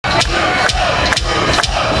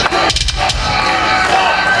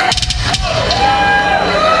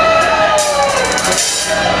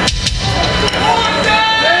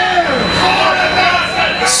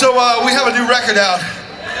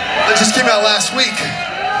just came out last week.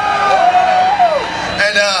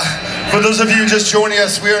 And for those of you just joining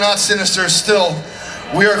us, we are not Sinister still.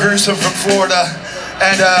 We are Gruesome from Florida.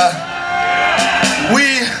 And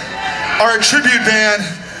we are a tribute band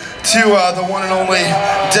to the one and only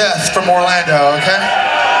Death from Orlando, okay?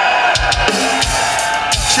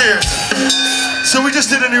 Cheers. So we just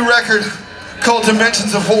did a new record called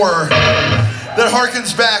Dimensions of Horror that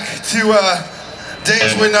harkens back to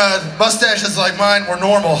days when mustaches like mine were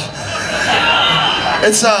normal.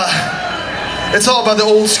 It's all about the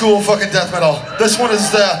old school fucking death metal. This one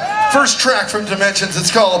is the first track from Dimensions.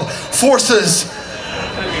 It's called Forces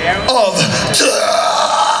of Death.